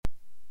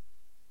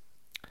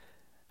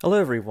Hello,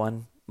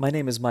 everyone. My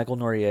name is Michael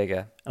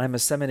Noriega, and I'm a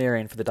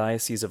seminarian for the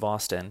Diocese of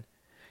Austin.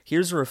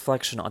 Here's a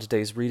reflection on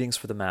today's readings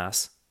for the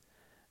Mass.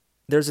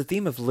 There's a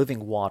theme of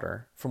living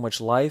water, from which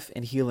life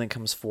and healing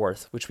comes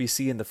forth, which we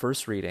see in the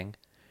first reading,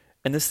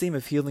 and this theme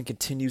of healing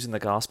continues in the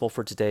Gospel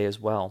for today as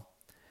well.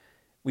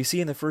 We see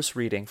in the first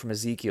reading from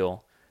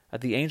Ezekiel that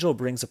the angel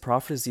brings the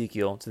prophet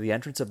Ezekiel to the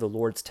entrance of the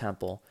Lord's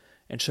temple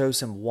and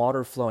shows him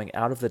water flowing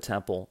out of the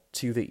temple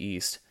to the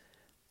east.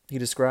 He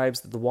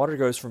describes that the water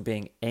goes from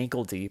being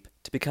ankle deep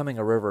to becoming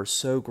a river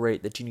so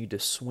great that you need to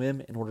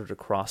swim in order to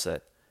cross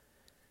it.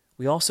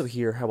 We also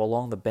hear how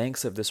along the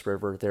banks of this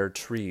river there are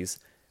trees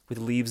with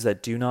leaves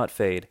that do not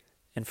fade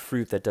and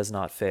fruit that does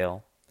not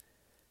fail.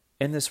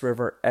 In this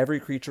river, every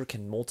creature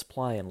can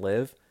multiply and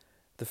live.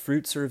 The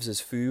fruit serves as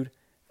food,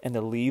 and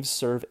the leaves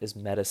serve as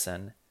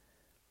medicine.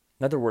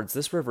 In other words,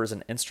 this river is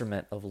an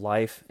instrument of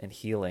life and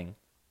healing.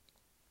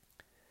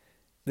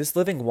 This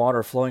living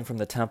water flowing from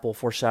the temple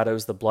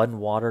foreshadows the blood and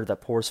water that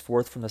pours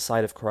forth from the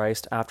side of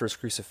Christ after his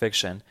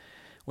crucifixion,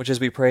 which, as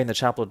we pray in the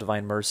Chapel of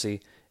Divine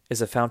Mercy,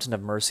 is a fountain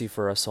of mercy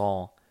for us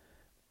all.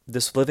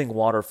 This living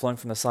water flowing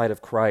from the side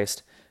of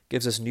Christ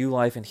gives us new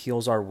life and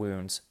heals our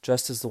wounds,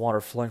 just as the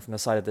water flowing from the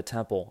side of the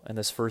temple in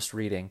this first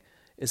reading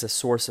is a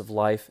source of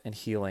life and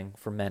healing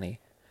for many.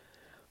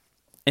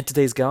 In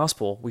today's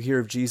Gospel, we hear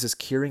of Jesus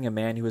curing a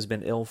man who has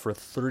been ill for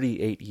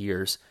 38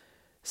 years,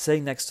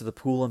 sitting next to the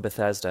pool in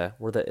Bethesda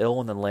where the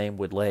ill and the lame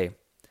would lay.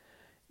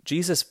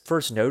 Jesus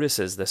first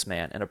notices this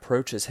man and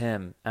approaches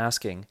him,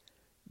 asking,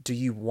 "Do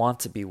you want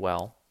to be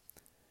well?"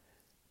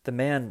 The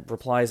man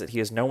replies that he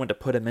has no one to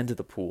put him into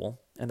the pool,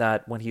 and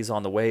that when he's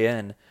on the way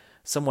in,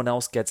 someone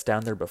else gets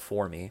down there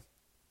before me.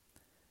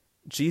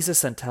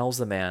 Jesus then tells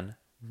the man,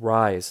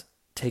 "Rise,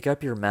 take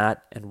up your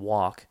mat, and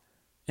walk,"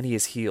 and he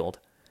is healed.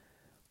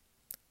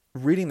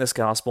 Reading this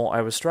gospel,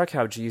 I was struck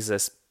how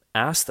Jesus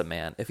asked the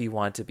man if he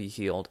wanted to be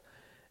healed,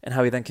 and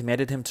how he then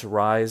commanded him to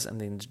rise and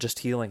then just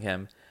healing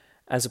him,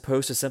 as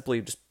opposed to simply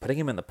just putting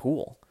him in the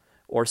pool,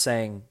 or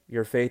saying,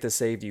 "Your faith has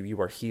saved you, you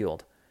are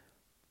healed."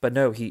 But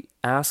no, he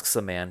asks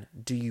the man,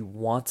 "Do you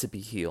want to be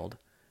healed?"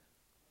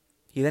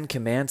 He then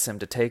commands him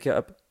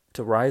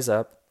to rise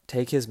up,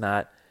 take his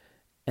mat,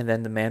 and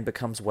then the man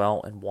becomes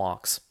well and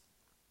walks.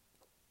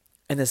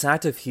 In this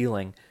act of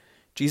healing,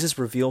 Jesus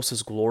reveals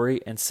his glory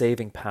and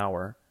saving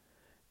power.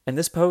 And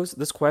this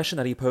question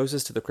that he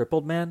poses to the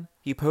crippled man,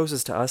 he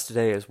poses to us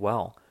today as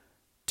well.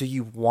 Do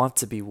you want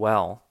to be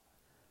well?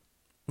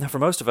 Now, for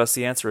most of us,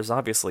 the answer is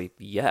obviously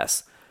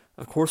yes.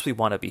 Of course we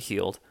want to be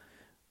healed.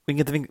 We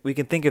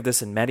can think of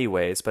this in many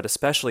ways, but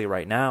especially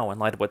right now, in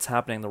light of what's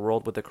happening in the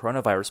world with the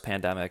coronavirus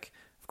pandemic,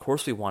 of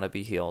course we want to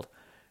be healed.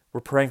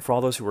 We're praying for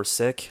all those who are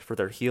sick, for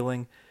their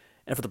healing,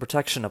 and for the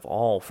protection of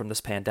all from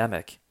this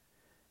pandemic.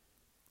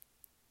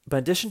 But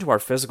in addition to our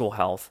physical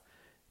health,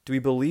 do we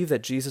believe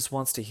that Jesus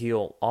wants to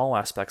heal all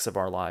aspects of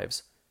our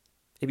lives?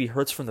 Maybe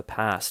hurts from the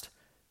past,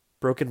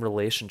 broken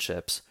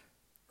relationships,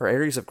 or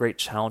areas of great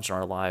challenge in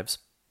our lives.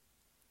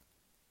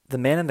 The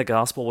man in the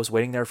gospel was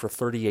waiting there for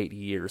 38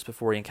 years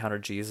before he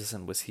encountered Jesus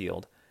and was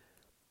healed.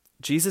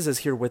 Jesus is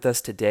here with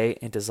us today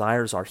and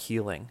desires our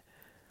healing.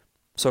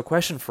 So a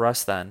question for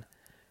us then,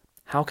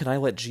 how can I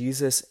let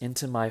Jesus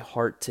into my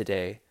heart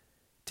today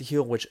to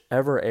heal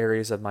whichever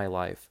areas of my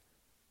life,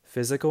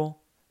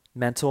 physical,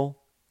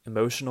 mental,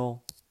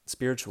 emotional,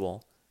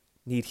 spiritual,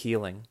 need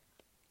healing?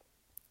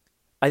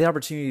 I had the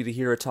opportunity to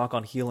hear a talk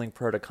on healing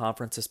prayer at a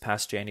conference this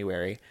past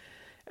January,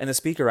 and the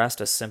speaker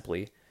asked us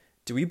simply,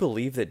 do we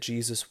believe that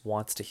Jesus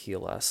wants to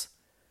heal us?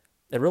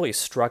 It really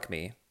struck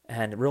me,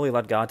 and it really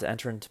led God to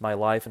enter into my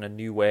life in a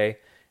new way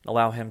and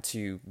allow him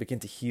to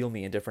begin to heal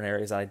me in different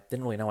areas I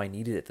didn't really know I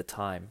needed at the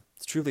time.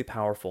 It's truly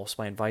powerful,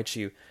 so I invite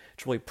you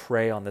to really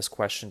pray on this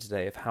question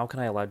today of how can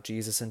I allow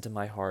Jesus into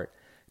my heart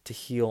to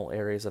heal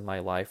areas of my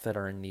life that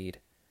are in need.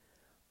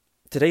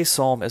 Today's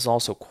psalm is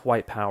also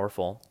quite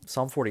powerful.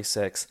 Psalm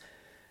 46,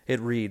 it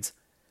reads,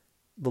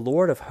 "The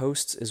Lord of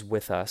hosts is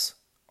with us.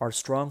 Our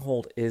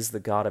stronghold is the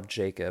God of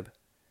Jacob."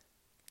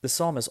 The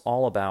psalm is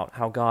all about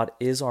how God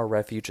is our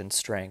refuge and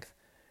strength,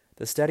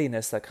 the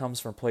steadiness that comes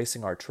from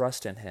placing our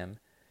trust in him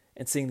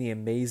and seeing the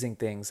amazing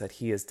things that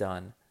he has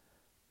done.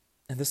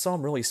 And this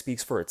psalm really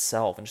speaks for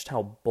itself and just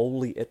how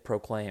boldly it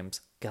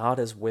proclaims God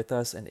is with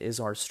us and is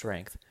our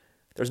strength.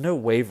 There's no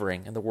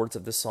wavering in the words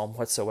of this psalm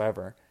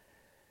whatsoever.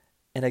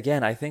 And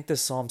again, I think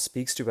this psalm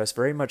speaks to us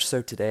very much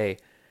so today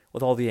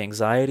with all the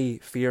anxiety,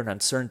 fear, and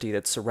uncertainty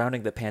that's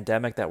surrounding the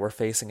pandemic that we're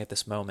facing at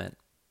this moment.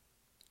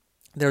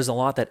 There's a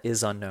lot that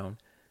is unknown.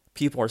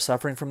 People are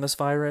suffering from this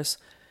virus,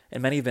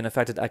 and many have been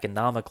affected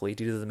economically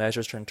due to the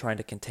measures trying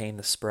to contain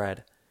the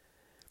spread.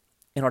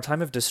 In our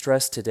time of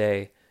distress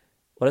today,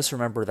 let us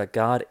remember that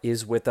God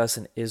is with us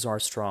and is our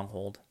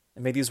stronghold.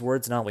 And may these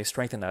words not only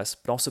strengthen us,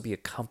 but also be a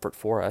comfort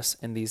for us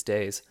in these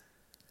days.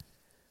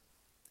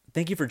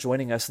 Thank you for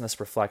joining us in this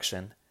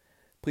reflection.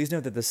 Please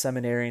know that the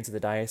seminarians of the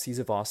Diocese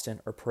of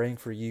Austin are praying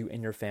for you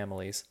and your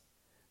families.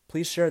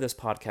 Please share this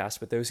podcast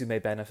with those who may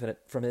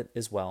benefit from it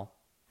as well.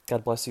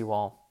 God bless you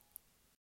all.